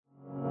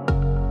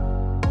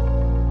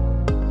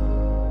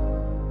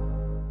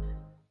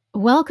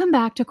Welcome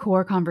back to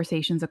Core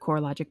Conversations, a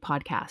CoreLogic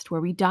podcast,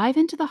 where we dive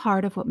into the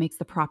heart of what makes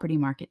the property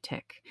market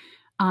tick.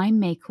 I'm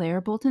May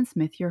Claire Bolton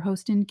Smith, your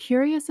host and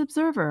curious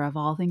observer of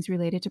all things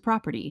related to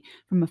property,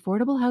 from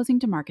affordable housing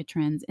to market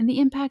trends and the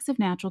impacts of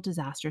natural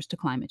disasters to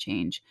climate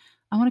change.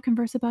 I want to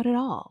converse about it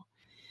all.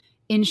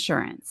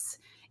 Insurance.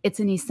 It's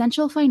an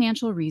essential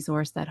financial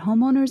resource that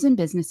homeowners and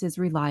businesses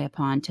rely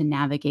upon to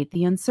navigate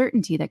the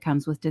uncertainty that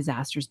comes with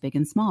disasters big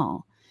and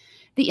small.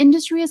 The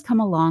industry has come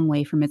a long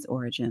way from its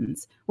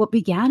origins. What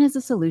began as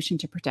a solution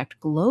to protect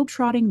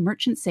globe-trotting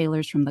merchant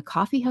sailors from the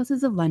coffee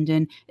houses of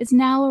London is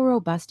now a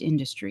robust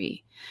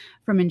industry.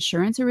 From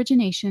insurance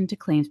origination to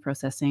claims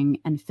processing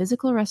and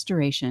physical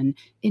restoration,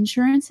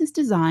 insurance is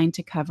designed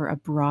to cover a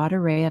broad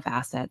array of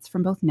assets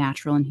from both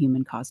natural and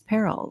human-caused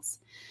perils.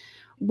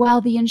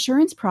 While the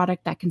insurance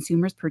product that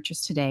consumers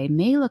purchase today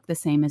may look the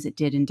same as it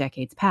did in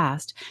decades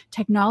past,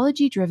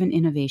 technology-driven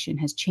innovation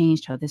has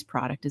changed how this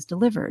product is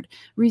delivered,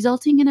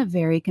 resulting in a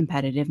very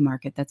competitive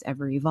market that's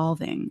ever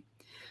evolving.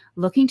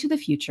 Looking to the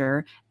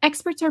future,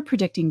 experts are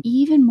predicting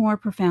even more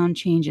profound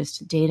changes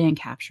to data and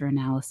capture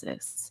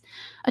analysis.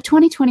 A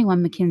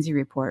 2021 McKinsey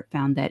report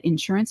found that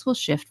insurance will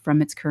shift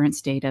from its current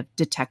state of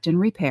detect and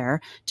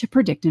repair to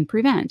predict and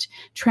prevent,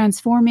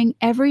 transforming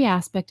every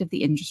aspect of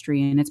the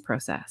industry and its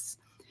process.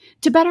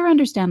 To better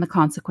understand the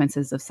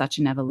consequences of such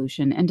an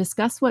evolution and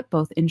discuss what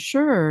both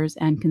insurers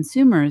and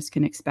consumers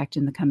can expect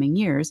in the coming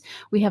years,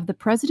 we have the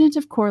president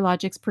of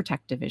CoreLogic's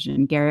Protect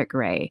Division, Garrett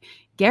Gray.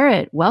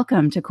 Garrett,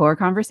 welcome to Core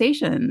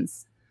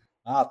Conversations.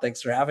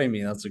 Thanks for having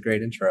me. That's a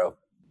great intro.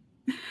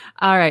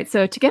 All right,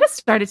 so to get us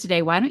started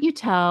today, why don't you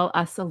tell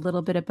us a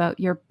little bit about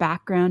your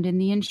background in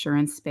the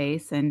insurance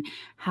space and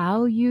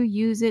how you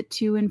use it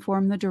to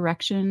inform the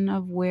direction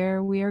of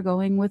where we are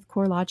going with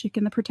CoreLogic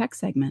in the Protect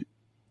segment?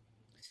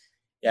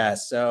 Yeah,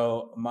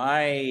 so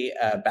my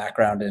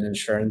background in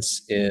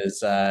insurance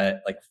is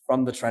like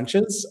from the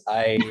trenches.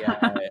 I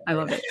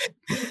love it.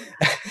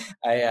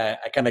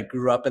 I kind of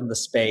grew up in the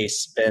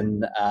space,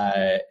 been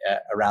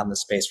around the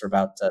space for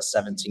about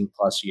 17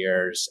 plus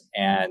years,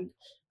 and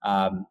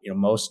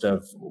most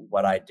of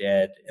what I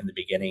did in the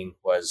beginning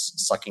was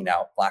sucking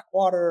out black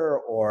water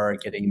or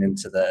getting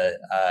into the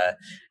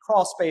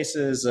crawl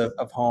spaces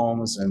of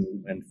homes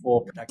and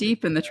full protection.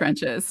 Deep in the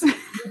trenches.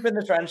 Deep in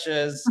the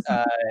trenches,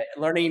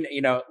 learning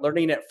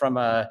it from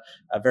a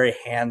very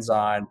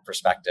hands-on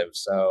perspective.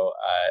 So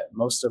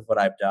most of what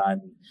I've done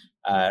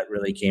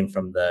really came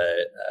from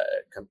the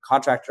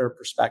contractor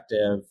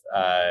perspective,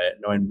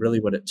 knowing really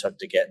what it took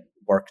to get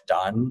work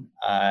done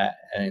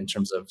in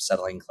terms of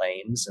settling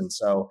claims. And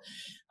so,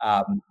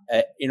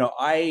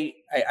 I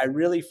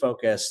really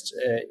focused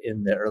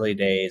in the early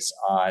days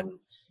on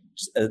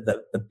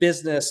the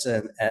business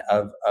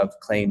of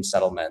claim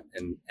settlement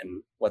and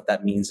what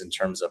that means in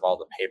terms of all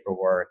the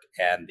paperwork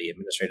and the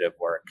administrative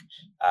work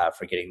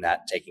for getting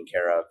that taken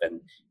care of.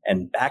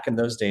 And back in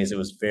those days, it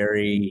was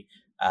very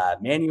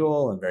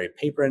manual and very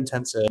paper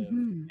intensive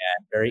and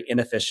very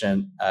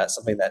inefficient,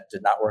 something that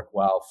did not work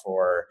well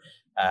for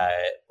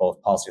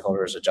both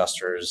policyholders,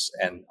 adjusters,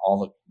 and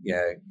all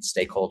the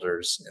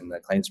stakeholders in the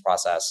claims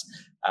process.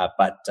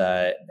 But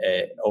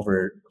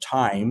over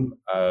time,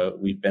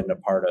 we've been a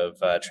part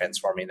of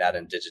transforming that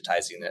and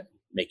digitizing it,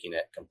 making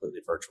it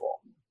completely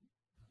virtual.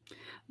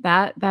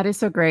 That is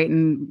so great,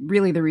 and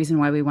really the reason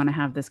why we want to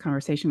have this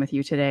conversation with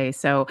you today.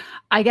 So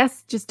I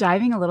guess just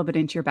diving a little bit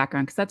into your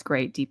background, because that's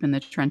great, deep in the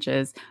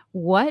trenches.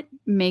 What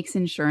makes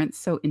insurance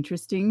so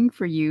interesting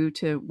for you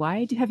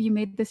why have you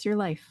made this your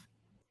life?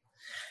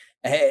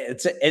 Hey,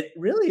 it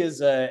really is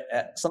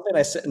something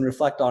I sit and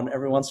reflect on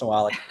every once in a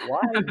while. Like, why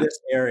this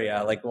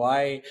area? Like,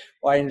 why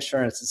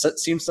insurance? It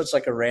seems such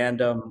like a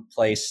random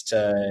place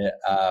to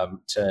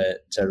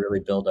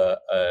really build a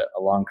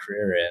long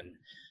career in.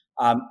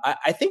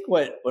 I think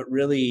what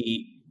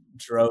really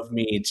drove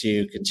me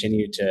to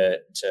continue to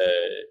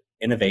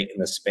innovate in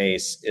this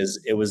space is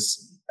it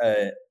was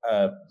a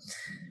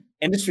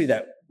industry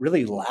that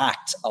really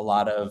lacked a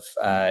lot of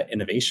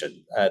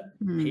innovation.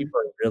 Paper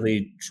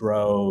really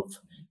drove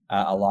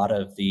a lot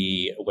of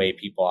the way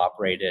people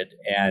operated.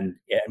 And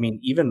I mean,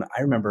 even I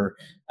remember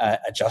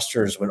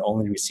adjusters would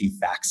only receive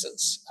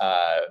faxes.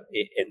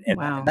 And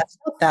that's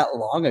not that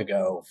long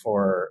ago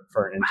for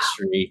an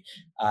industry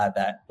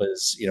that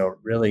was,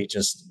 really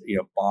just,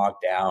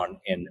 bogged down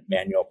in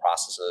manual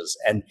processes.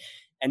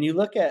 And you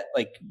look at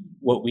like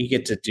what we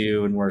get to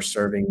do and we're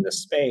serving the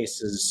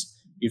space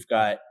is you've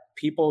got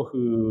people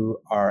who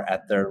are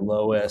at their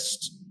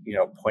lowest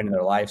point in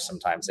their life.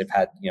 Sometimes they've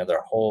had,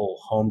 their whole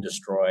home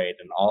destroyed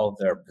and all of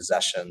their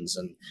possessions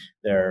and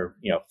their,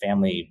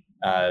 family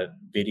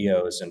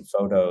videos and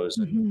photos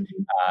and,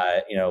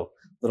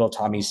 little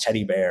Tommy's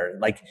teddy bear.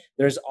 Like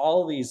there's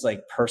all these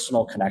like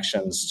personal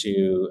connections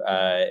to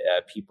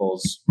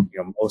people's,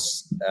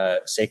 most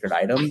sacred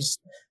items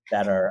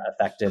that are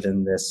affected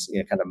in this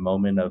kind of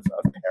moment of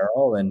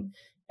peril.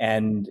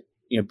 And,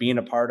 being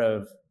a part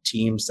of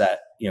teams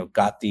that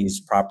got these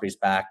properties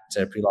back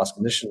to pre-loss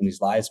condition,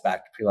 these lives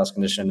back to pre-loss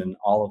condition, and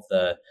all of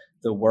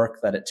the work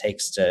that it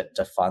takes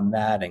to fund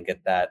that and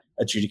get that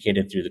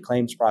adjudicated through the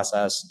claims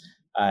process.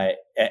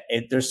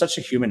 there's such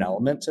a human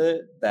element to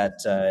it that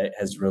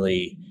has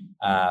really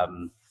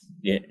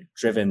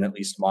driven at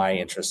least my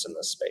interest in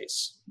this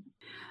space.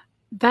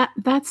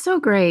 That's so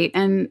great,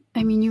 and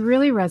I mean, you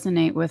really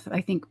resonate with, I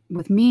think,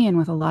 with me and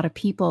with a lot of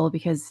people,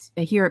 because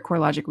here at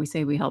CoreLogic, we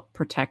say we help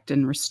protect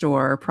and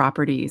restore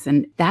properties,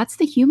 and that's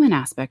the human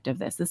aspect of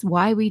this. This is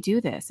why we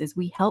do this, is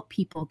we help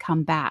people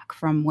come back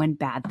from when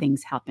bad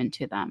things happen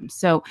to them.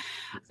 So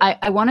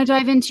I want to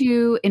dive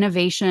into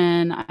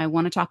innovation. I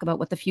want to talk about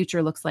what the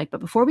future looks like. But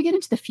before we get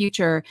into the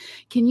future,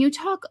 can you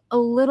talk a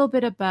little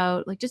bit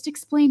about, like, just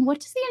explain,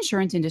 what does the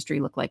insurance industry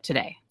look like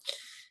today?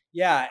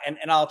 Yeah, and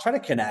I'll try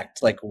to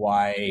connect like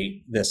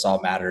why this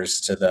all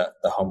matters to the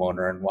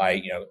homeowner, and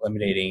why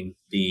eliminating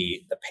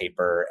the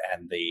paper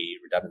and the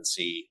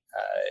redundancy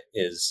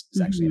is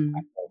actually Mhm.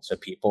 impactful to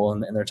people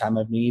in their time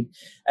of need.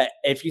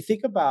 If you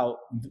think about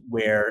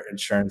where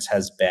insurance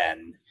has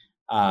been,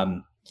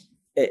 um,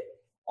 it,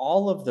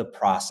 all of the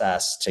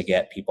process to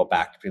get people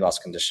back to pre-loss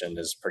condition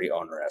is pretty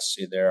onerous.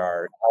 So there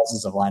are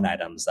thousands of line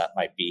items that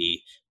might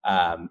be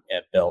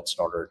built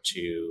in order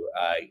to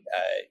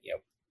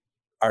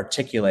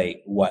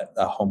articulate what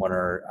the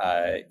homeowner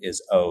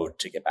is owed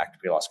to get back to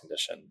pre-loss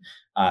condition.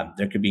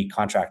 There could be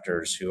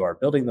contractors who are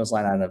building those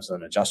line items,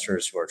 and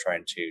adjusters who are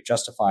trying to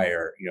justify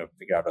or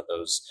figure out if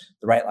those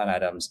the right line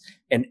items.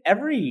 And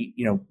every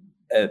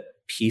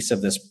piece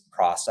of this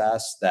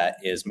process that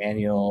is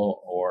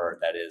manual or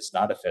that is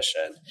not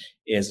efficient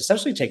is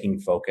essentially taking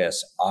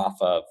focus off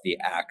of the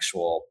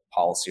actual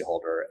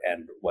policyholder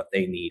and what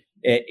they need.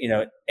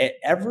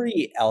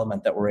 Every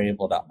element that we're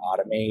able to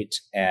automate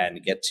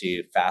and get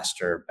to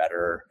faster,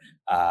 better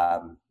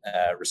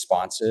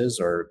responses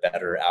or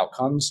better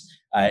outcomes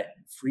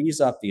frees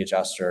up the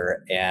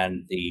adjuster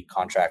and the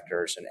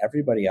contractors and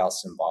everybody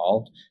else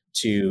involved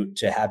to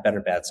have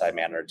better bedside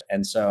manner.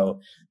 And so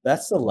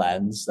that's the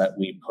lens that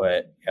we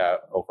put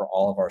over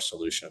all of our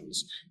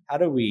solutions. How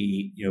do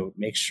we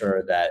make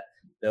sure that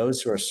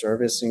those who are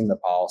servicing the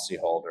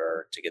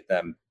policyholder to get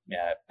them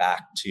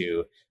back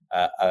to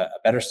a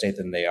better state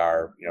than they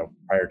are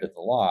prior to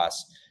the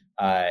loss?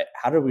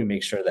 How do we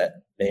make sure that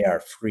they are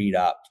freed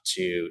up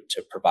to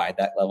provide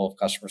that level of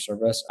customer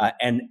service?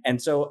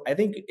 And so I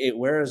think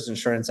where is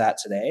insurance at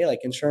today? Like,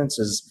 insurance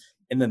is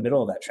in the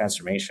middle of that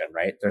transformation,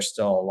 right? There's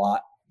still a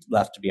lot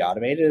left to be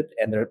automated,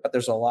 but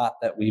there's a lot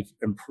that we've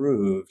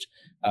improved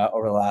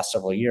over the last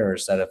several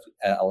years that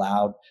have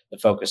allowed the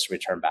focus to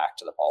return back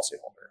to the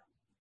policyholder.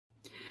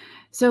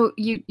 So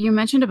you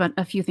mentioned about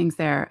a few things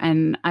there,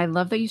 and I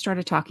love that you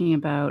started talking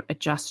about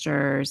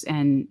adjusters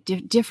and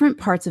different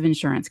parts of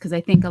insurance, because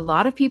I think a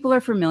lot of people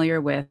are familiar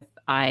with,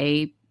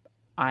 I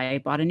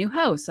bought a new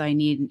house, I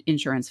need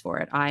insurance for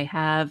it. I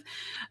have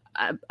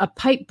a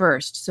pipe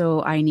burst,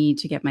 so I need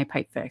to get my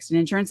pipe fixed. And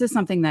insurance is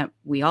something that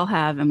we all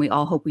have, and we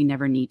all hope we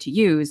never need to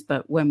use.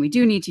 But when we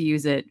do need to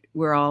use it,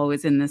 we're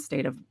always in this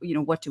state of,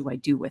 what do I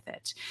do with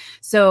it?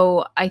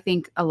 So I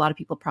think a lot of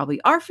people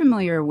probably are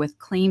familiar with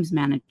claims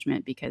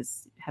management,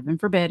 because heaven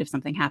forbid, if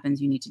something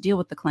happens, you need to deal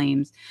with the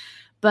claims.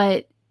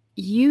 But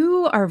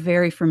you are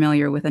very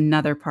familiar with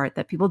another part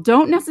that people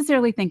don't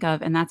necessarily think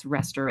of, and that's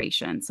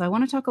restoration. So I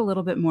want to talk a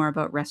little bit more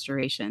about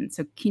restoration.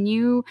 So can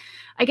you,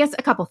 I guess,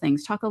 a couple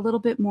things, talk a little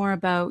bit more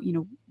about,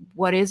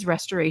 what is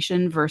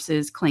restoration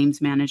versus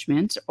claims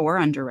management, or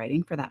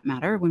underwriting for that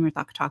matter, when we're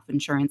talking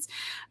insurance,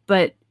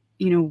 but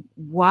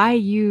why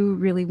you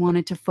really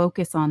wanted to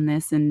focus on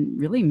this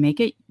and really make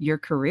it your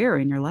career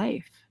in your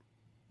life.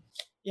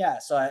 Yeah,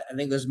 so I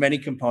think there's many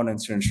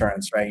components to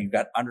insurance, right? You've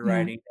got Yeah.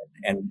 underwriting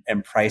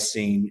and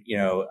pricing,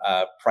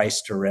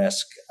 price to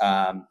risk,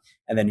 and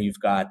then you've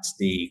got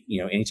the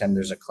anytime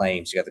there's a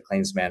claims, you got the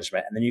claims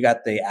management, and then you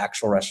got the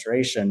actual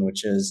restoration,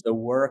 which is the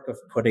work of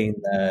putting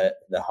the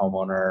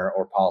homeowner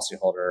or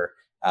policyholder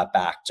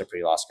back to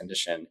pre-loss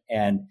condition.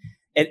 And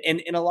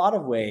in a lot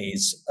of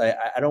ways,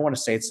 I don't want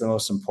to say it's the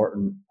most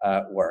important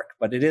work,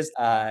 but it is.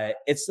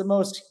 It's the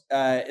most.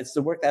 It's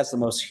the work that has the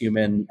most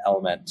human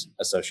element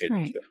associated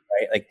Right. to it,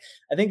 right? Like,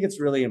 I think it's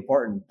really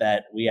important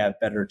that we have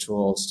better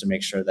tools to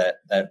make sure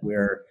that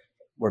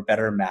we're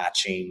better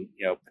matching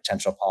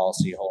potential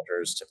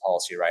policyholders to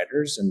policy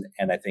writers,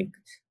 and I think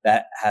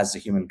that has a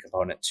human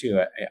component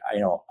too.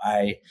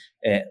 I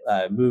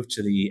moved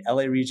to the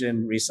LA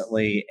region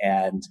recently,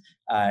 and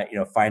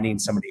finding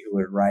somebody who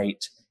would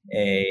write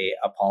a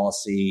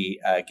policy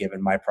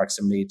given my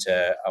proximity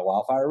to a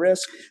wildfire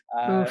risk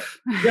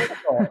Oof.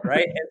 difficult,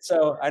 right? And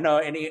so I know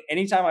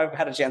anytime I've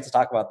had a chance to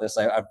talk about this,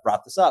 I've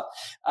brought this up.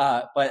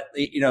 But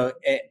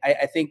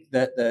I think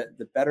that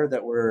the better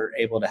that we're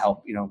able to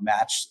help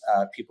match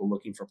people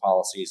looking for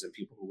policies and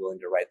people who are willing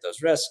to write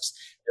those risks,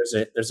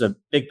 there's a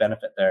big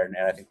benefit there, and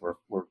I think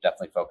we're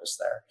definitely focused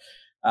there.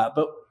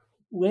 But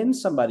when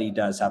somebody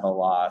does have a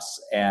loss,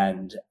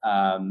 and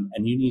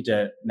you need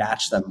to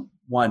match them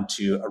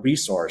to a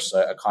resource,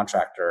 a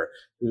contractor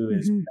who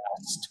is Mhm.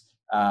 best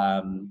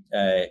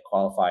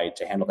qualified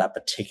to handle that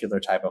particular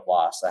type of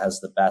loss, that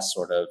has the best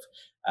sort of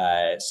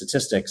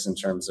statistics in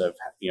terms of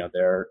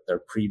their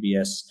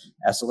previous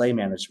SLA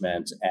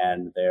management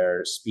and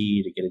their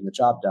speed of getting the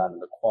job done,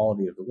 and the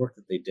quality of the work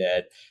that they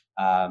did,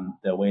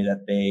 the way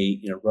that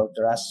they wrote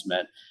their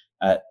estimate.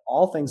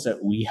 All things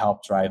that we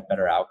help drive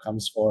better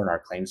outcomes for in our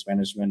claims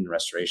management and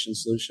restoration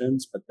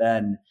solutions. But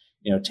then,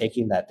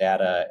 taking that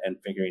data and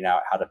figuring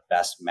out how to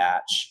best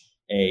match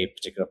a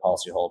particular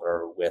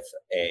policyholder with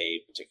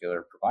a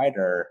particular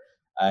provider,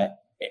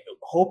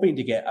 hoping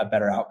to get a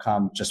better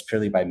outcome just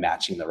purely by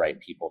matching the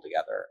right people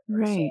together.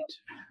 Right.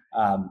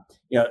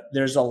 So,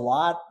 there's a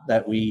lot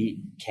that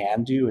we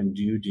can do and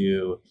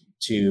do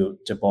to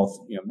both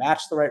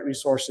match the right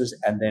resources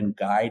and then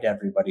guide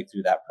everybody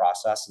through that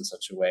process in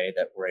such a way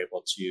that we're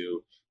able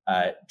to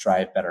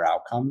drive better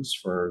outcomes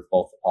for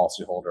both the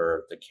policyholder,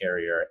 the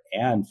carrier,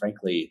 and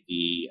frankly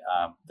the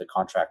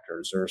contractor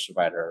or service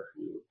provider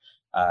who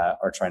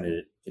are trying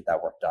to get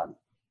that work done.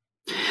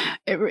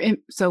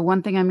 So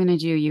one thing I'm going to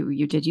do,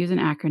 you did use an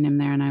acronym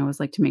there, and I always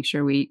like to make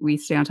sure we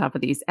stay on top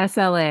of these.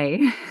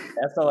 SLA.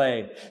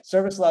 SLA,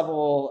 service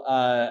level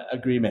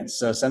agreements.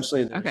 So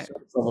essentially, there's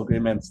service level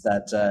agreements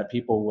that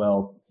people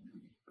will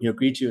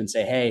agree to and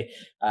say, hey,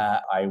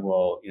 I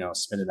will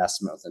submit an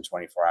estimate within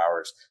 24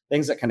 hours.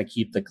 Things that kind of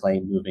keep the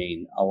claim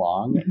moving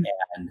along.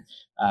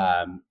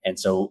 Mm-hmm. And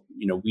so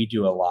we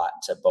do a lot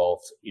to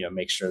both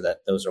make sure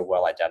that those are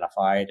well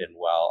identified and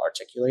well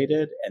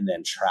articulated, and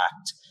then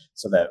tracked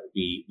so that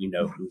we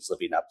know who's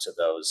living up to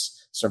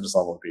those service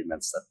level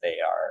agreements that they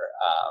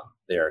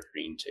are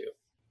agreeing to.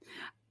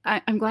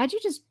 I'm glad you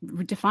just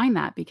defined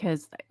that,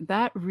 because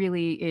that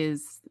really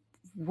is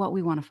what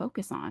we want to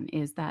focus on,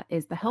 is the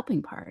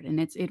helping part. And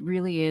it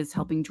really is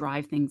helping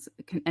drive things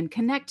and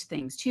connect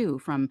things too,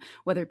 from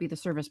whether it be the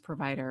service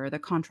provider or the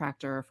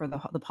contractor or for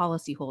the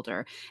policy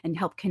holder, and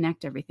help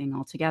connect everything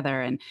all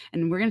together. And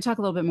we're going to talk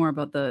a little bit more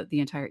about the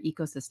entire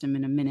ecosystem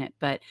in a minute,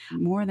 but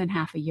more than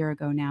half a year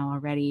ago now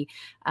already,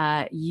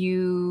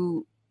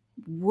 you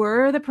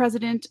were the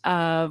president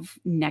of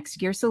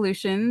NextGear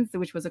Solutions,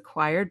 which was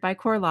acquired by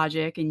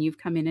CoreLogic, and you've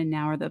come in and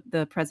now are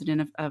the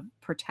president of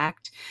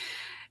Protect.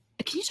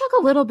 Can you talk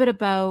a little bit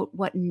about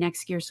what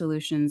NextGear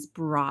Solutions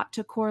brought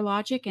to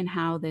CoreLogic, and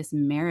how this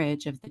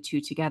marriage of the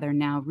two together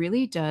now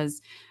really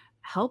does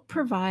help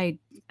provide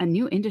a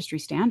new industry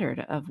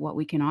standard of what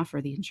we can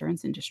offer the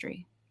insurance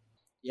industry?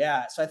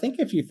 Yeah, so I think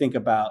if you think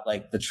about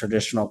like the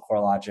traditional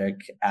CoreLogic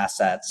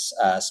assets,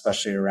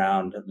 especially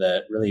around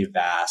the really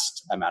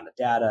vast amount of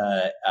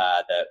data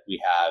that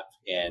we have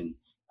in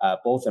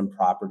both in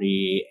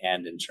property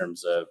and in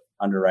terms of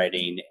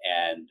underwriting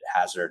and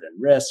hazard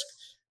and risk.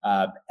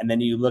 And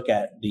then you look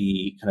at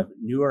the kind of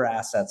newer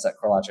assets that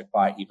CoreLogic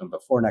bought even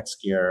before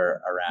NextGear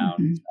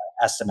around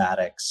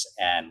estimatics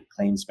and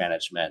claims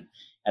management.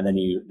 And then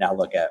you now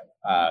look at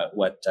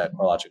what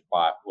CoreLogic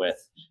bought with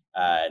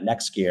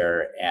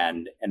NextGear,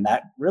 and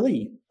that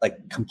really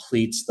like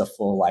completes the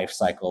full life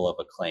cycle of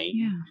a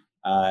claim.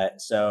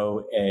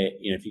 So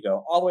if you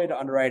go all the way to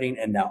underwriting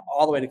and now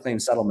all the way to claim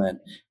settlement,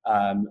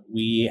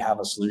 we have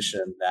a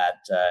solution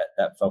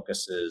that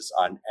focuses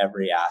on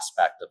every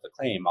aspect of the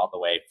claim, all the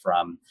way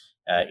from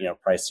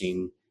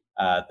pricing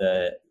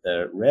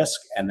the risk,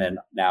 and then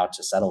now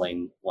to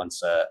settling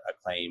once a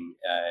claim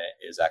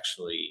is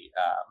actually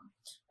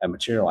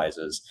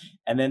materializes.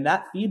 And then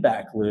that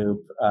feedback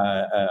loop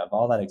of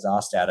all that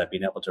exhaust data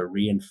being able to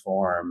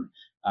reinform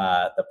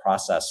the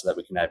process so that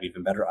we can have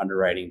even better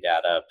underwriting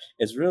data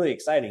is really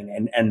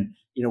exciting. And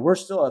we're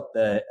still at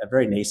a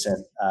very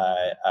nascent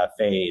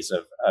phase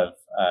of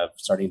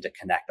starting to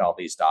connect all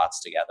these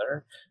dots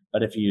together.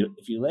 But if you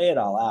lay it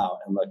all out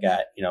and look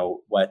at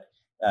what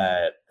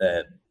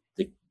the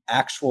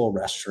actual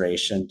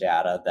restoration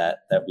data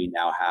that we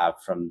now have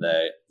from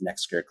the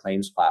NextGear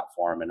claims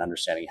platform, and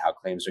understanding how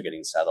claims are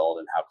getting settled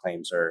and how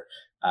claims are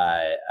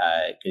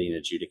getting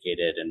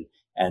adjudicated,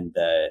 and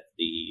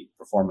the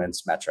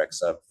performance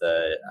metrics of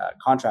the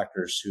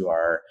contractors who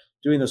are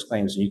doing those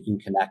claims, and you can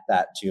connect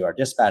that to our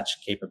dispatch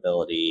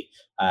capability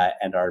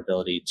and our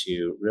ability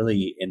to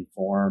really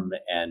inform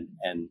and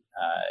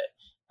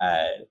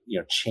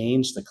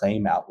change the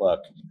claim outlook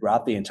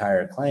throughout the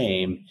entire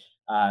claim.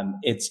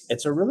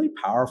 It's a really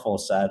powerful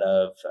set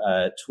of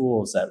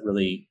tools that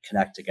really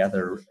connect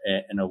together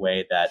in a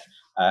way that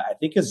I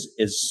think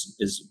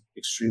is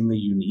extremely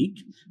unique,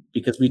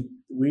 because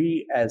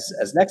we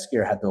as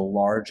NextGear had the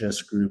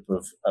largest group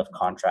of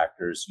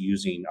contractors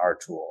using our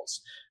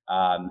tools.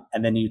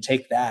 And then you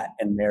take that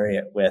and marry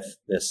it with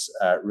this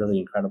really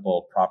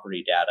incredible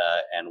property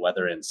data and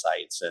weather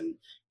insights,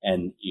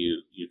 and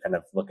you kind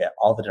of look at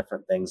all the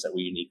different things that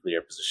we uniquely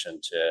are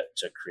positioned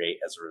to create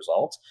as a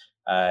result.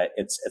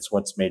 It's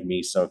what's made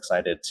me so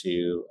excited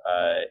to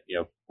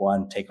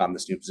one, take on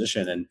this new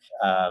position, and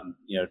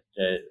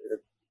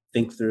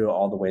think through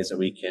all the ways that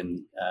we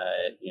can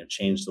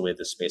change the way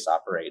this space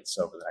operates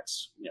over the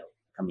next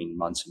coming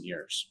months and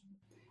years.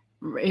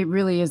 It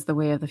really is the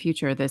way of the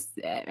future. This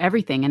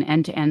everything an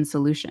end-to-end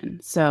solution.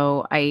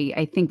 So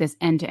I think this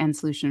end-to-end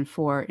solution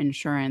for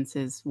insurance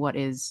is what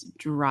is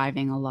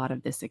driving a lot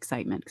of this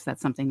excitement because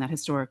that's something that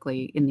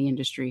historically in the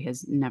industry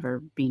has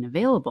never been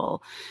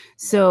available.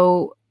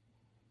 So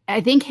I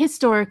think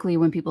historically,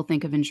 when people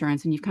think of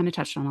insurance, and you've kind of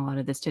touched on a lot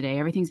of this today,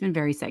 everything's been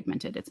very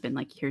segmented. It's been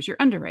like, here's your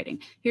underwriting,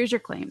 here's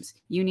your claims.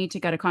 You need to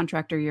get a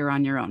contractor, you're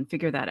on your own,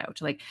 figure that out.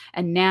 Like,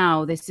 and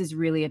now this is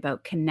really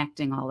about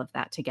connecting all of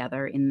that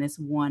together in this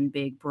one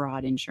big,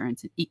 broad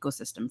insurance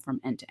ecosystem from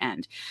end to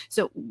end.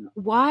 So,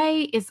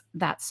 why is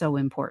that so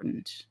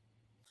important?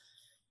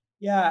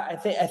 Yeah, I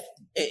think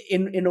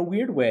in a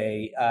weird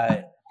way,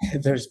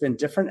 there's been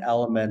different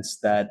elements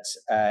that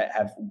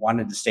have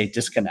wanted to stay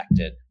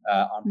disconnected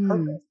on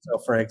purpose. Mm, So,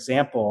 for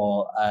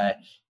example,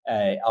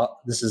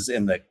 this is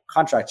in the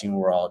contracting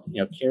world.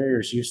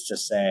 Carriers used to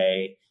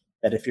say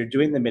that if you're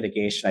doing the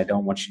mitigation, I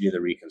don't want you to do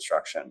the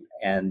reconstruction,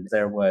 and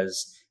there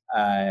was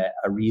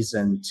a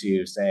reason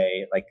to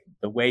say, like,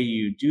 the way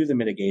you do the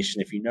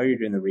mitigation, if you know you're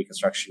doing the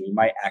reconstruction, you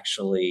might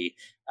actually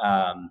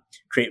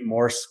create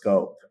more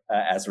scope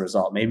as a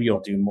result. Maybe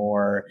you'll do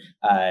more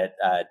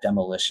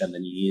demolition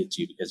than you needed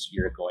to because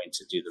you're going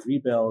to do the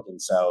rebuild.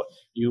 And so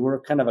you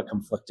were kind of a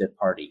conflicted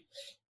party.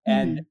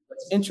 And mhm,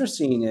 what's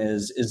interesting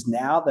is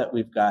now that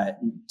we've got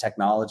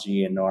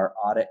technology and our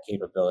audit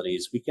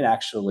capabilities, we can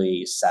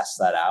actually suss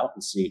that out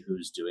and see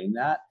who's doing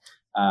that,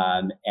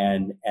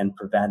 and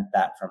prevent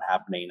that from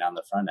happening on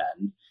the front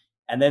end.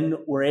 And then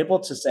we're able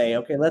to say,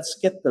 okay, let's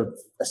get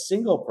a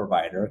single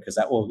provider, because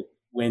that will,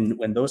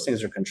 when those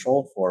things are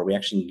controlled for, we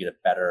actually can get a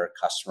better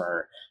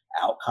customer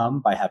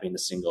outcome by having a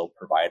single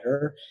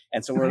provider.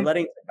 And so we're okay.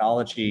 letting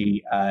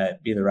technology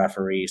be the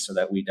referee so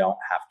that we don't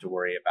have to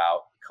worry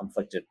about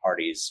conflicted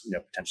parties,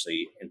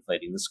 potentially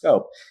inflating the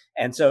scope.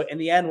 And so in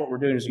the end, what we're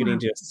doing is getting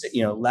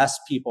Wow. to, less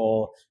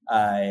people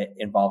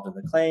involved in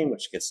the claim,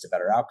 which gets to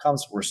better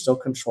outcomes. We're still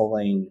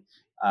controlling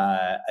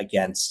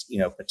against,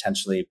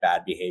 potentially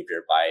bad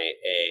behavior by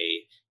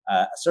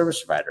a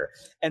service provider.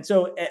 And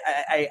so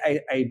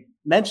I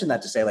mentioned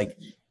that to say, like,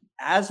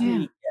 as Yeah. we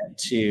get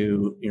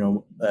to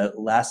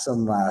less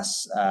and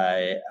less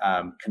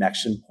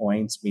connection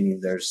points, meaning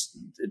there's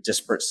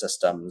disparate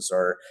systems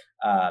or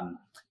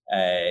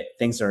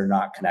things that are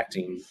not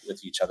connecting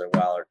with each other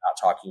well or not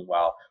talking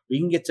well, we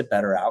can get to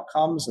better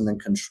outcomes and then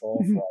control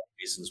for Mhm. all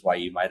the reasons why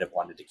you might have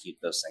wanted to keep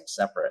those things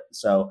separate.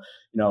 So,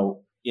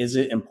 is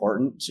it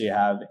important to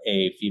have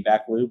a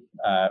feedback loop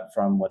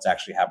from what's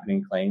actually happening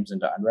in claims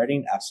into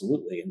underwriting?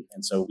 Absolutely.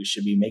 And so we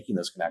should be making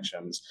those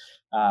connections.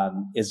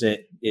 Is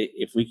it,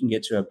 if we can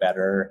get to a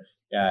better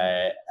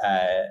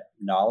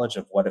knowledge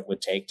of what it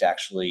would take to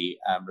actually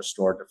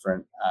restore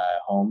different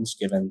homes,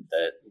 given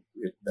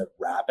the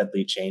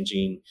rapidly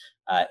changing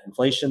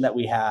inflation that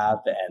we have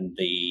and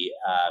the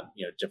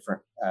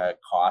different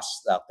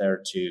costs out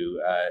there to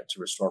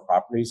restore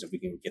properties. If we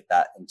can get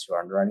that into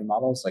our underwriting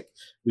models, like,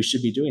 we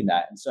should be doing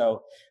that. And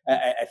so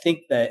I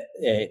think that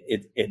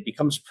it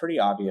becomes pretty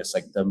obvious,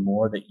 like, the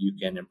more that you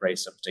can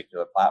embrace a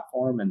particular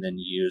platform and then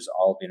use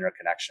all of the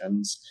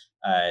interconnections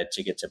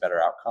to get to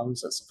better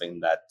outcomes, that's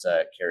something that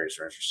carriers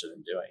are interested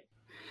in doing.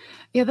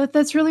 Yeah,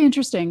 that's really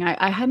interesting.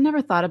 I had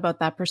never thought about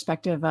that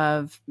perspective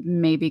of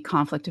maybe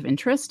conflict of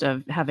interest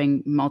of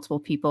having multiple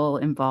people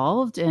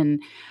involved.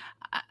 And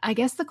I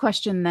guess the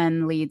question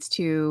then leads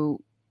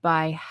to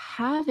by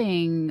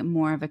having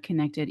more of a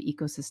connected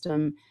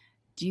ecosystem,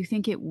 do you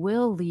think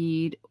will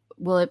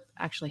it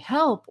actually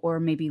help or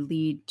maybe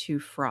lead to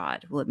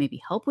fraud? Will it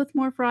maybe help with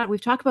more fraud? We've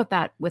talked about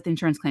that with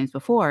insurance claims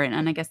before,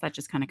 and I guess that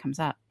just kind of comes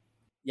up.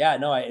 Yeah,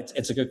 no,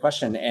 it's a good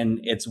question, and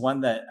it's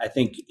one that I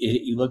think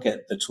you look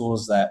at the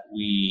tools that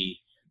we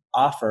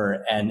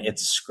offer, and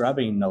it's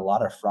scrubbing a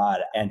lot of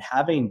fraud, and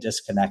having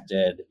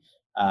disconnected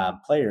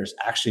players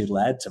actually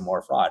led to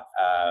more fraud,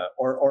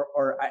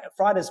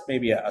 fraud is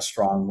maybe a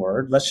strong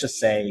word. Let's just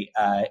say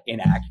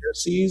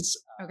inaccuracies.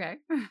 Okay.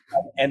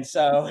 And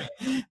so,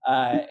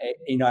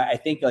 I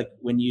think, like,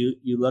 when you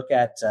look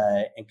at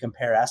and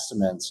compare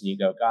estimates, and you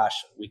go, gosh,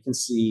 we can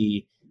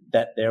see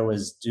that there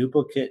was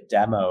duplicate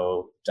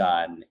demo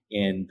done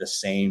in the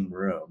same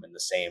room in the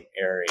same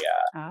area,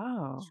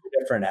 Oh, two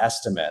different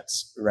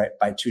estimates, right,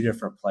 by two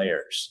different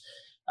players.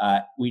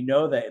 We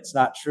know that it's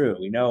not true.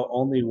 We know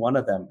only one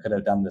of them could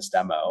have done this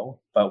demo,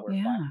 but we're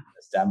finding yeah.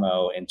 this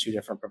demo in two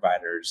different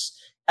providers'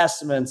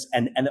 estimates.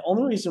 And the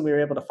only reason we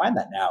were able to find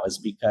that now is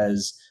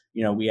because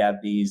we have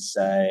these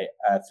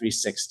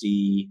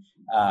 360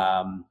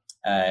 um,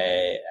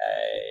 uh,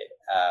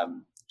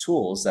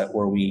 tools that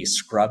where we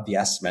scrub the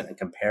estimate and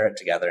compare it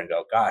together and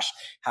go, gosh,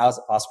 how is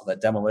it possible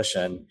that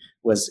demolition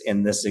was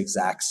in this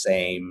exact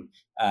same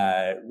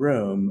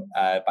room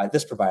by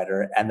this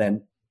provider, and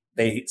then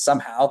they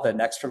somehow the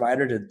next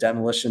provider did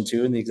demolition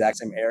too in the exact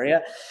same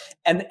area.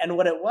 And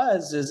what it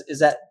was is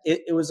that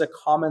it was a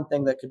common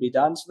thing that could be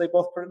done, so they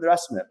both put in their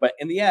estimate, but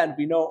in the end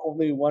we know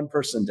only one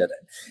person did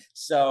it.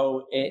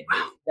 So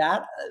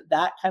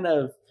that kind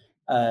of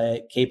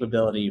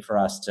capability for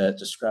us to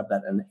scrub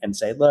that and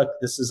say, look,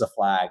 this is a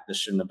flag. This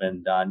shouldn't have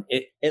been done.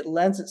 It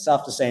lends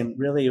itself to saying,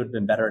 really, it would have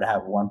been better to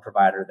have one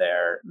provider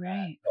there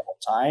Right. the whole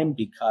time,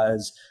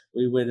 because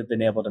we would have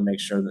been able to make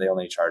sure that they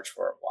only charge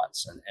for it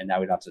once. And now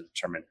we don't have to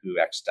determine who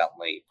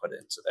accidentally put it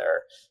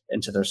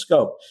into their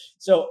scope.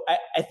 So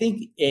I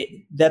think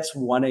that's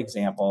one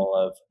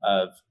example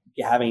of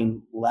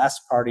having less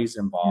parties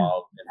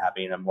involved and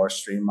having a more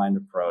streamlined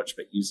approach,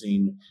 but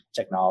using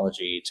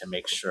technology to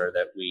make sure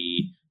that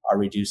we are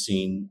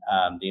reducing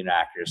the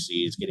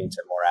inaccuracies, getting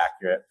to more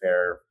accurate,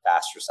 fair,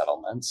 faster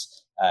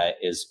settlements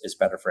is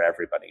better for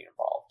everybody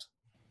involved.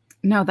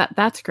 No,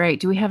 that's great.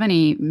 Do we have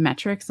any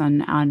metrics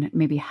on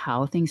maybe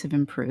how things have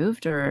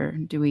improved, or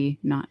do we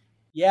not?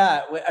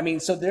 Yeah, I mean,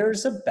 so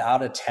there's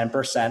about a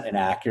 10%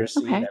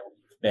 inaccuracy Okay. that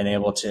we've been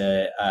able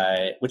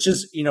to, which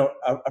is,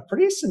 a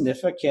pretty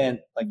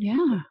significant, like,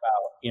 Yeah.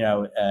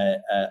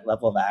 a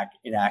level of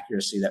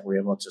inaccuracy that we're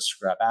able to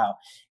scrub out.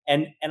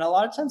 And a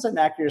lot of times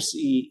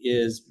inaccuracy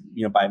is,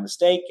 by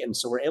mistake. And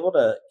so we're able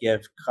to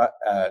give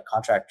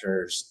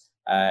contractors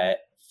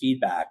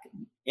feedback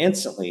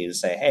instantly to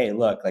say, hey,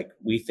 look, like,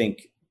 we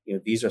think,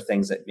 these are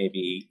things that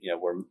maybe,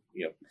 were,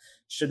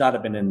 should not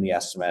have been in the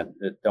estimate,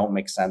 that don't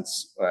make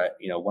sense,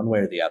 one way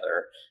or the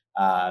other.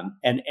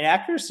 And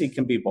accuracy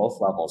can be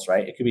both levels,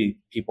 right? It could be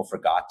people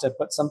forgot to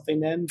put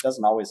something in.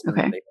 Doesn't always mean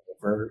that they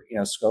over,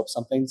 scope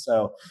something.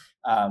 So,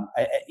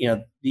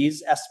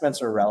 these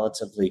estimates are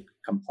relatively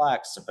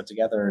complex to put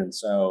together. And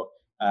so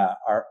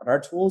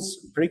our tools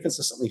pretty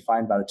consistently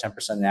find about a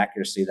 10%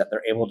 inaccuracy that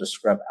they're able to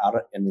scrub out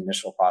in the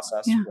initial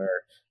process,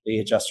 where the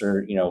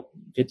adjuster, 50+%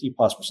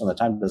 of the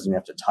time doesn't even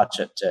have to touch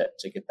it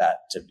to get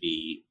that to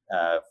be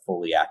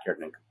fully accurate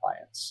and in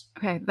compliance.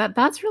 Okay,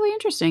 that's really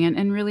interesting,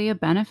 and really a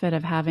benefit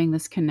of having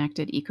this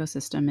connected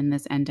ecosystem in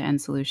this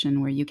end-to-end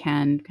solution where you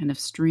can kind of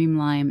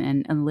streamline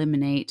and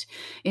eliminate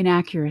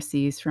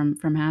inaccuracies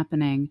from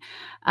happening.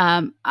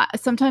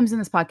 Sometimes in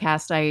this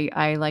podcast,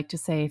 I like to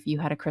say, if you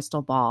had a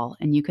crystal ball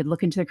and you could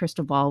look into the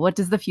crystal ball, what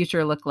does the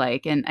future look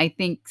like? And I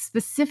think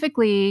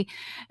specifically,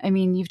 I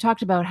mean, you've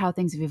talked about how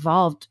things have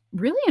evolved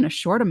really in a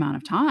short amount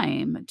of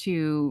time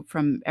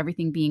from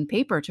everything being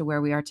paper to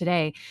where we are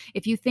today.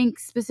 If you think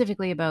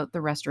specifically about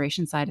the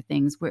restoration side of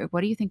things, what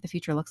do you think the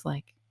future looks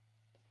like?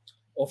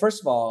 Well,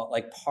 first of all,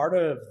 like, part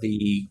of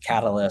the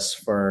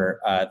catalyst for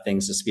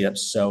things to speed up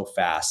so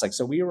fast, like,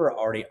 so we were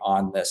already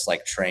on this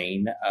like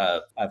train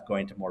of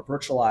going to more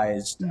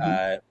virtualized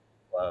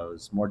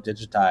flows, more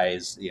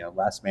digitized,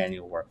 less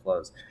manual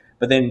workflows.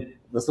 But then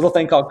this little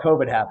thing called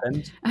COVID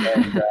happened,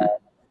 and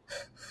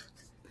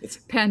it's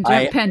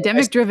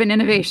pandemic-driven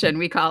innovation,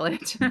 we call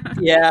it.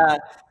 Yeah.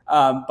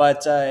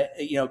 But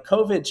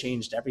COVID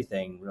changed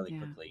everything really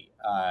quickly.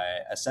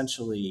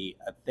 Essentially,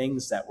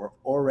 things that were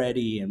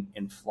already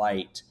in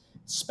flight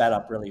sped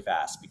up really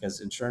fast because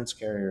insurance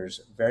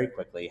carriers very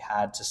quickly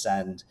had to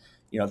send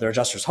their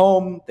adjusters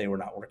home. They were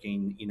not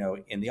working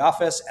in the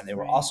office, and they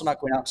were also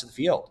not going out to the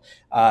field.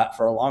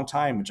 For a long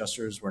time,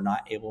 adjusters were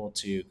not able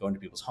to go into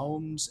people's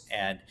homes,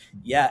 and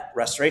yet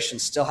restoration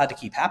still had to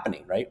keep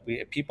happening, right?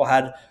 People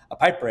had a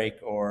pipe break,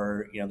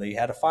 or they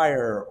had a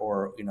fire,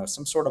 or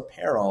some sort of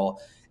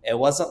peril. It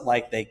wasn't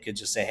like they could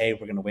just say, hey,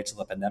 we're going to wait till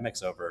the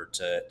pandemic's over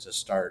to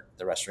start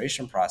the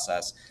restoration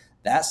process.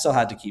 That still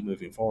had to keep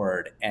moving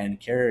forward, and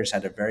carriers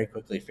had to very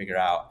quickly figure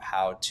out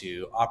how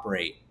to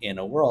operate in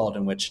a world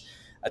in which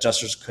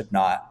adjusters could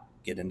not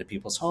get into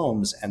people's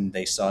homes, and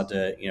they still had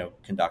to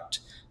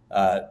conduct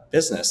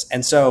business.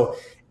 And so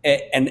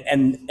and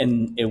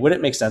it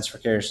wouldn't make sense for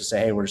carriers to say,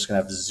 hey, we're just going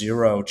to have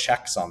zero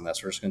checks on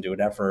this, we're just going to do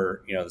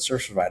whatever the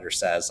service provider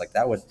says. Like,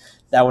 that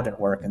wouldn't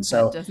work. And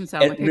so that doesn't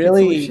sound like a good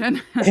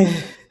solution.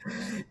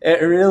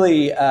 It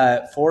really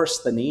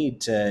forced the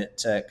need to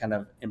kind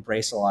of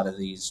embrace a lot of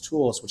these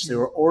tools, which they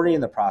were already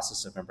in the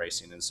process of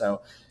embracing. And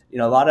so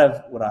a lot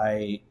of what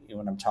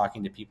when I'm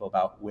talking to people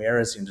about where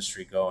is the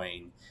industry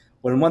going,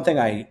 one thing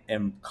I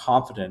am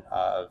confident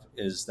of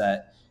is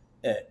that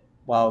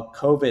while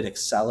COVID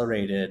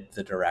accelerated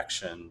the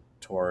direction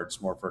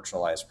towards more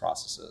virtualized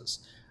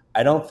processes,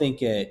 I don't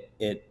think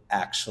it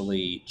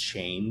actually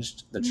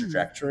changed the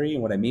trajectory.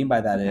 And what I mean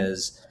by that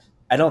is,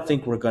 I don't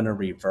think we're going to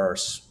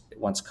reverse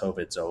once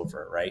COVID's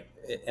over, right?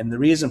 And the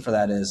reason for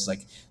that is,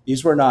 like,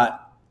 these were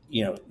not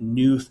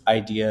new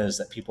ideas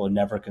that people had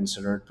never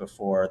considered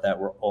before that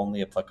were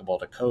only applicable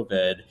to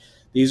COVID.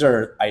 These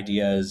are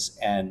ideas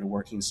and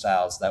working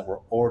styles that were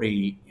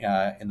already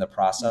in the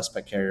process,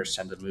 but carriers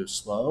tend to move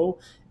slow,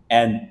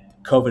 and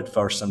COVID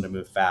forced them to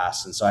move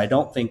fast. And so I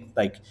don't think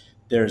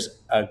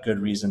there's a good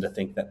reason to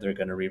think that they're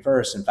going to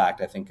reverse. In fact,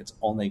 I think it's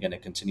only going to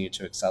continue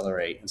to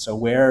accelerate. And so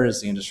where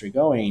is the industry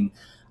going?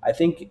 I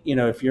think,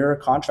 if you're a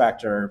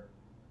contractor,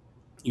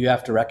 you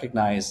have to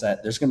recognize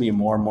that there's going to be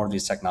more and more of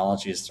these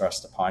technologies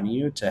thrust upon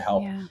you to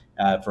help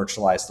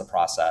virtualize the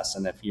process.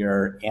 And if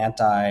you're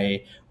anti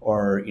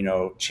or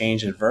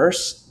change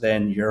adverse,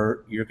 then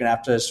you're going to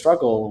have to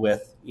struggle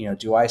with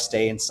do I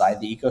stay inside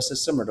the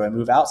ecosystem or do I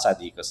move outside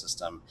the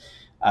ecosystem?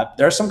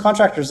 There are some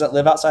contractors that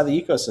live outside the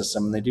ecosystem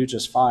and they do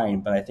just fine,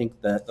 but I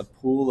think that the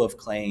pool of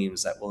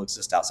claims that will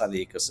exist outside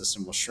the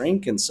ecosystem will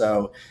shrink. And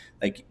so,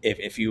 like,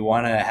 if you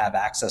want to have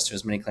access to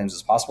as many claims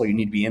as possible, you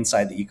need to be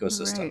inside the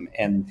ecosystem,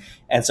 Right.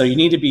 and so you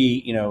need to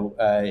be,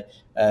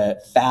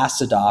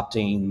 fast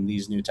adopting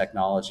these new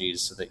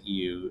technologies so that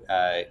you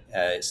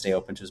stay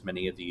open to as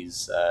many of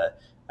these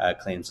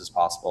claims as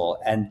possible.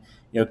 And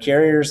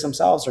carriers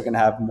themselves are going to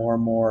have more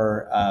and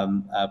more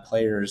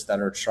players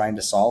that are trying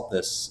to solve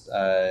this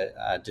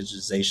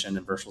digitization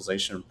and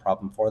virtualization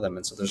problem for them,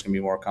 and so there's going to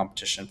be more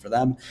competition for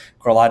them.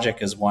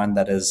 CoreLogic is one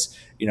that has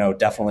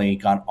definitely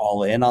gone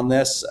all in on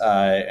this,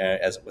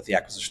 as with the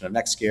acquisition of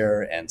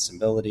NextGear and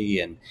Symbility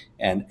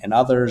and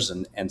others,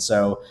 and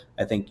so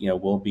I think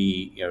we'll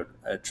be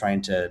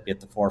trying to be at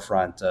the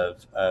forefront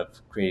of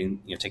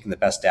creating, taking the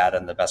best data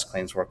and the best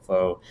claims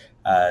workflow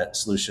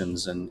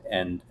solutions and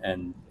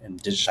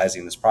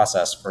digitizing this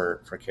process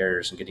for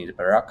carriers and getting to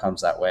better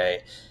outcomes that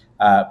way.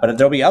 But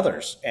there'll be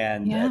others,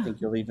 and I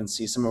think you'll even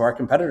see some of our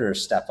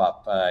competitors step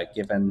up,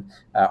 given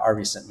our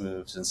recent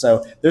moves. And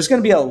so there's going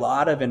to be a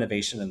lot of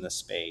innovation in this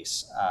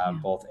space,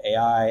 both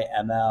AI,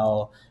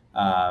 ML,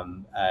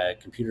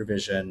 computer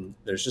vision.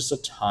 There's just a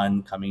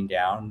ton coming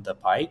down the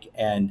pike,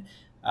 and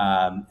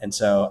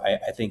so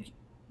I think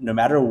no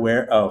matter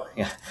where,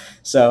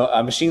 so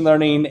machine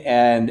learning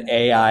and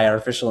AI,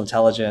 artificial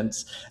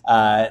intelligence,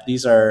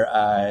 these are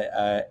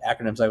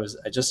acronyms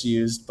I just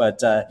used,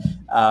 but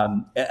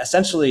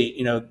essentially,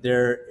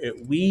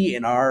 we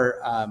in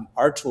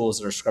our tools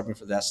that are scrubbing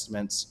for the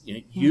estimates,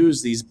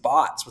 use these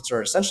bots, which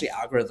are essentially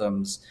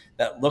algorithms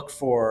that look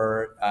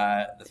for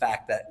the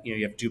fact that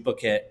you have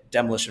duplicate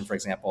demolition, for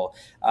example.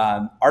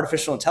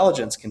 Artificial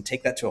intelligence can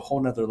take that to a whole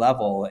nother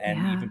level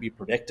and even be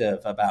predictive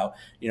about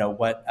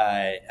what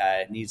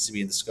needs to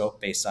be in the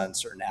scope based on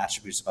certain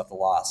attributes about the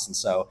loss. And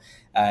so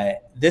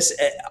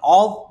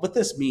what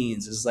this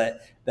means is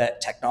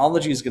that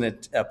technology is going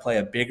to play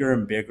a bigger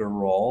and bigger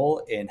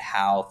role in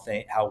how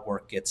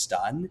work gets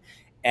done,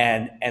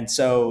 and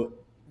so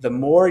the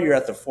more you're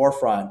at the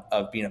forefront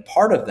of being a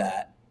part of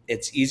that,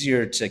 it's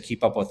easier to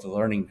keep up with the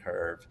learning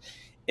curve.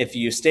 If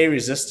you stay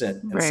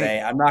resistant and say,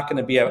 I'm going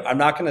to be a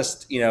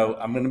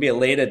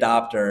late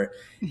adopter,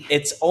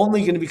 it's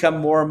only going to become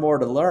more and more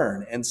to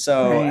learn. And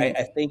so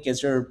I think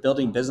as you're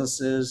building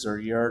businesses, or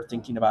you're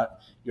thinking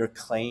about your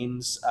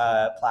claims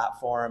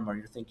platform, or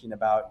you're thinking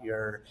about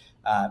your,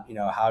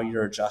 how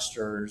your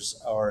adjusters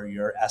or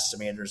your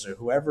estimators or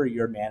whoever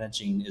you're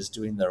managing is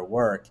doing their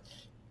work,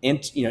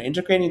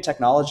 integrating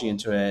technology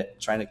into it,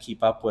 trying to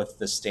keep up with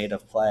the state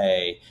of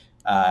play,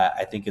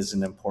 I think is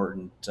an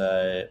important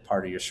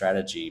part of your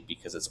strategy,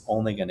 because it's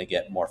only going to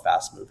get more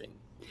fast moving.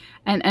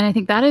 And I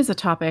think that is a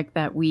topic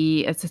that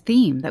it's a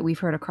theme that we've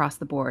heard across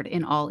the board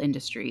in all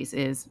industries,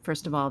 is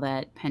first of all,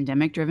 that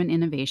pandemic driven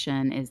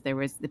innovation is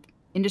the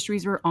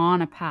industries were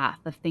on a path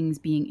of things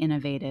being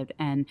innovated,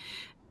 and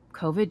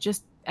COVID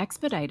just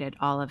expedited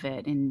all of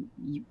it. And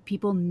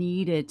people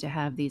needed to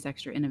have these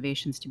extra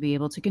innovations to be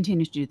able to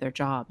continue to do their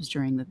jobs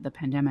during the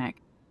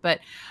pandemic. But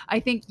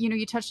I think,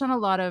 you touched on a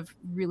lot of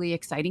really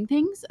exciting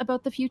things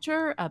about the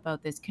future,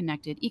 about this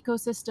connected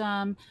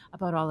ecosystem,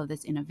 about all of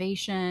this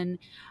innovation.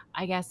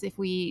 I guess if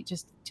we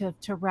just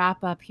to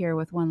wrap up here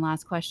with one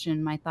last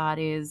question, my thought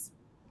is,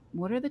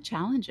 what are the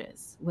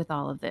challenges with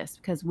all of this?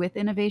 Because with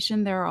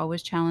innovation, there are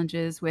always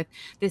challenges with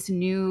this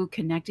new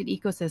connected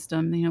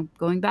ecosystem,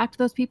 going back to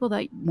those people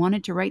that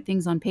wanted to write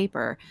things on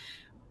paper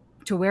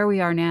to where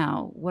we are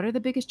now. What are the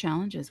biggest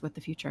challenges with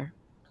the future?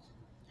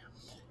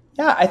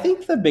 Yeah, I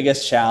think the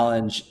biggest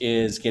challenge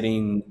is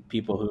getting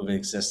people who've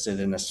existed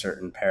in a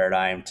certain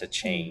paradigm to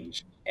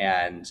change,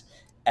 and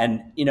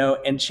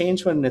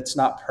change when it's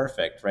not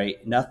perfect,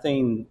 right?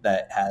 Nothing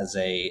that has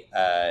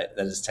that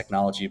is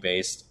technology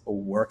based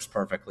works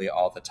perfectly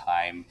all the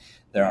time.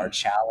 There are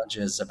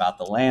challenges about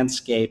the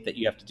landscape that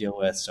you have to deal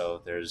with.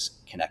 So there's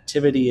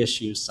connectivity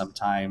issues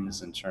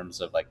sometimes, in terms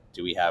of, like,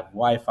 do we have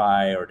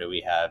Wi-Fi or do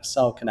we have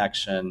cell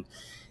connection?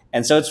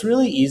 And so it's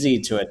really easy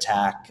to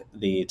attack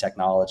the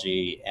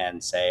technology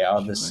and say, oh,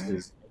 this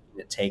is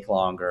making it take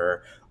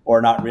longer, or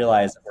not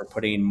realize that we're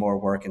putting more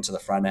work into the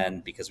front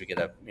end because we get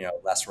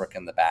less work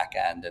in the back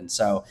end. And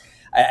so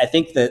I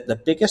think that the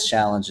biggest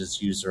challenge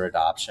is user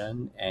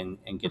adoption, and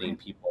getting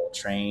people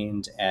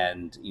trained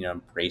and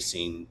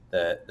embracing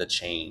the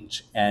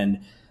change.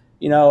 And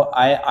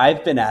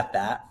I've been at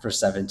that for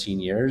 17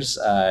 years.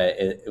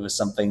 It was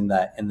something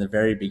that in the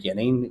very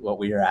beginning, what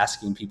we were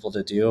asking people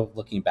to do,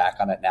 looking back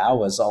on it now,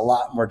 was a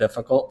lot more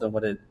difficult than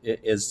what it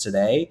is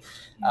today.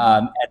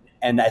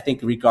 And I think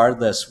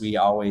regardless, we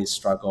always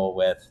struggle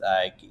with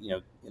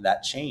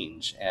that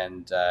change,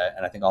 and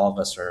I think all of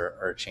us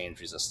are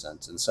change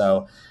resistant. And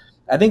so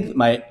I think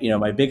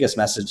my biggest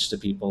message to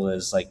people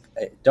is, like,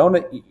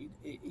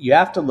 you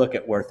have to look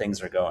at where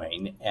things are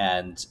going,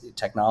 and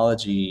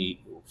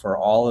technology, for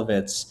all of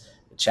its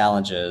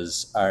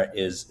challenges,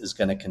 is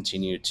going to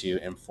continue to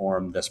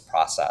inform this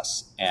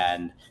process.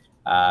 And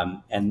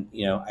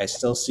I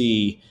still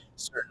see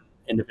certain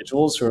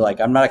individuals who are like,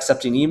 I'm not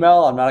accepting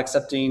email, I'm not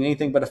accepting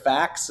anything but a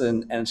fax,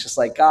 and it's just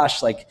like,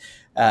 gosh, like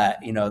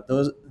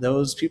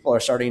those people are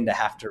starting to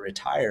have to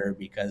retire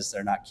because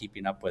they're not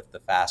keeping up with the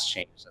fast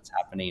change that's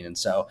happening. And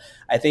so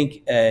I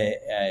think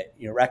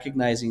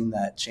recognizing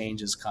that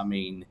change is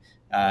coming,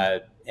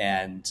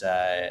 and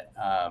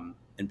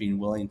being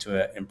willing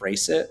to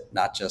embrace it,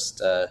 not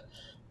just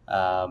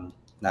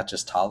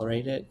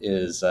tolerate it,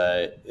 is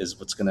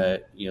what's going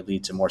to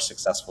lead to more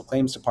successful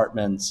claims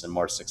departments and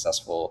more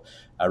successful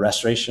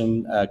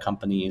restoration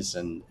companies,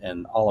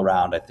 and all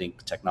around. I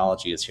think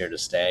technology is here to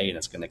stay, and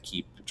it's going to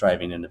keep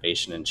driving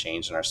innovation and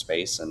change in our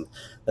space. And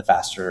the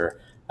faster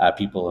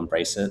people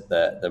embrace it,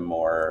 the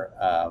more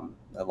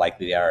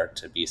likely they are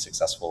to be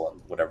successful in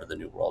whatever the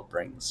new world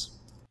brings.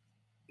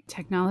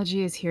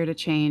 Technology is here to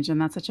change,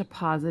 and that's such a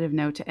positive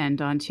note to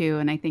end on too.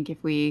 And I think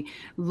if we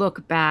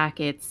look back,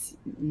 it's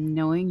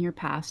knowing your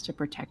past to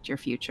protect your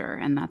future,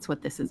 and that's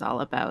what this is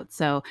all about.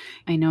 So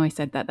I know I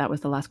said that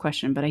was the last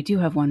question, but I do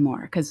have one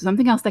more, because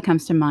something else that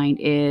comes to mind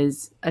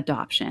is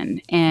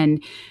adoption.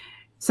 And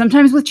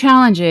sometimes with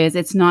challenges,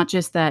 it's not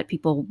just that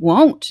people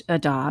won't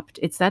adopt,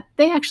 it's that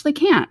they actually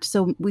can't.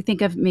 So we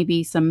think of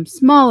maybe some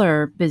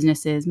smaller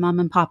businesses, mom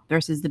and pop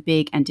versus the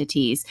big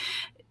entities.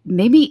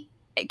 Maybe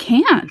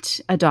can't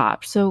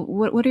adopt. So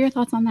what are your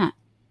thoughts on that?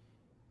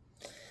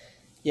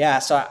 Yeah,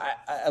 so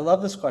I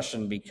love this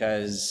question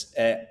because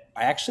I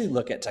actually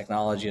look at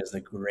technology as the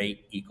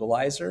great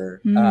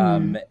equalizer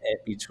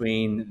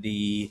between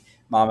the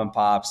mom and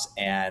pops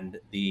and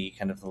the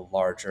kind of the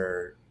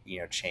larger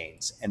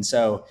chains. And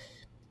so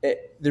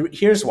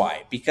here's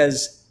why.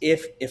 Because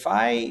if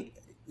I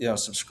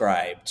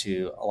subscribe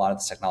to a lot of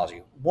this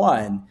technology, a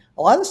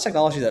lot of this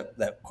technology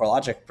that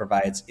CoreLogic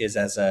provides is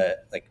as a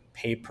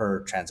pay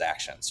per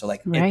transaction. So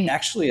It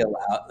actually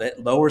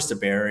it lowers the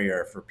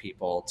barrier for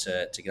people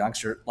to get on.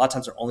 A lot of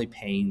times they're only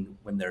paying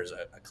when there's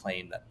a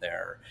claim that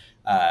they're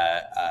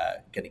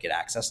going to get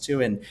access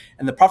to, and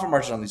the profit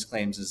margin on these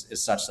claims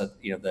is such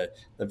that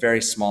the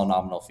very small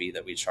nominal fee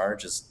that we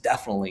charge is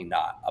definitely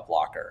not a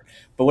blocker.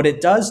 But what it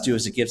does do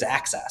is it gives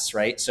access,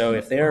 right? So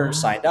if they're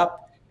signed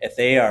up, if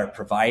they are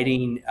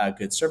providing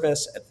good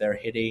service, if they're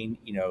hitting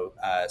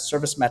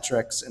service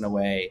metrics in a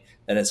way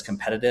that is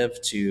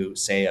competitive to,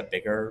 say, a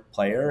bigger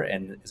player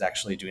and is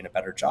actually doing a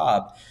better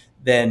job,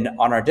 then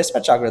on our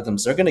dispatch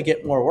algorithms, they're going to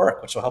get more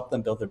work, which will help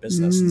them build their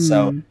business. And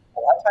so a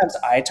lot of times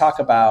I talk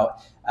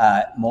about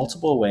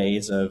multiple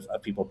ways of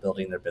people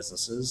building their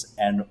businesses.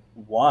 And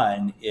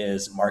one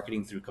is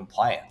marketing through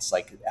compliance,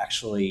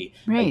 actually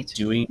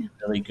doing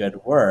really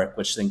good work,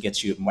 which then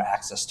gets you more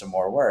access to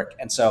more work.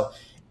 And so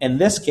in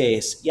this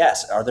case,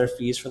 yes, are there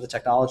fees for the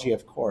technology?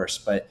 Of course,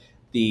 but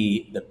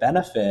the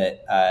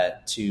benefit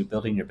to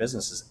building your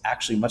business is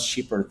actually much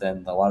cheaper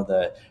than a lot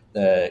of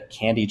the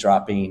candy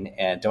dropping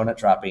and donut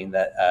dropping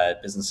that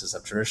businesses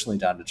have traditionally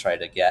done to try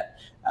to get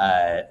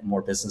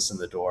more business in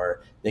the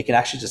door. They can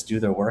actually just do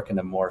their work in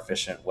a more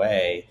efficient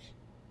way,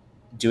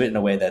 do it in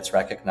a way that's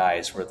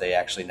recognized, where they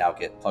actually now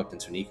get plugged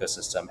into an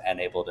ecosystem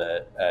and able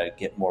to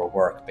get more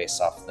work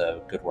based off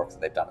the good work that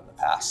they've done in the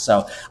past.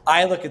 So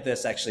I look at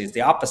this actually as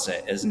the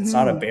opposite, is it's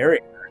not a barrier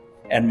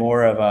and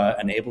more of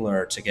an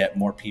enabler to get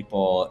more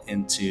people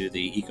into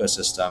the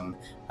ecosystem,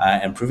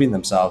 improving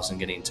themselves and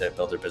getting to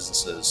build their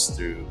businesses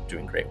through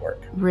doing great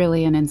work.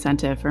 Really an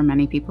incentive for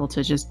many people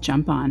to just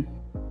jump on.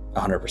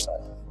 100%.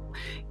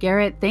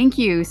 Garrett, thank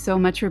you so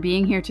much for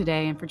being here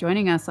today and for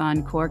joining us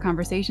on Core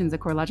Conversations, a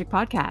CoreLogic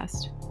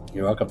podcast.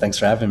 You're welcome. Thanks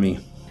for having me.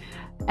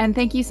 And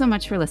thank you so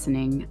much for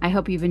listening. I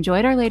hope you've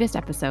enjoyed our latest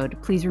episode.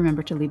 Please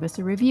remember to leave us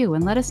a review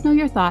and let us know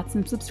your thoughts,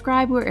 and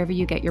subscribe wherever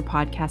you get your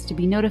podcast to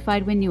be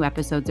notified when new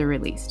episodes are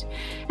released.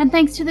 And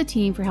thanks to the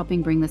team for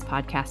helping bring this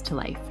podcast to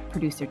life.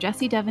 Producer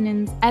Jesse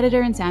Devenins,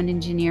 editor and sound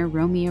engineer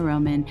Romeo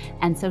Roman,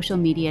 and social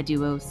media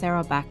duo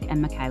Sarah Beck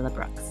and Michaela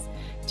Brooks.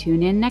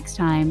 Tune in next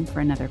time for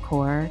another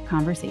Core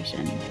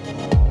Conversation.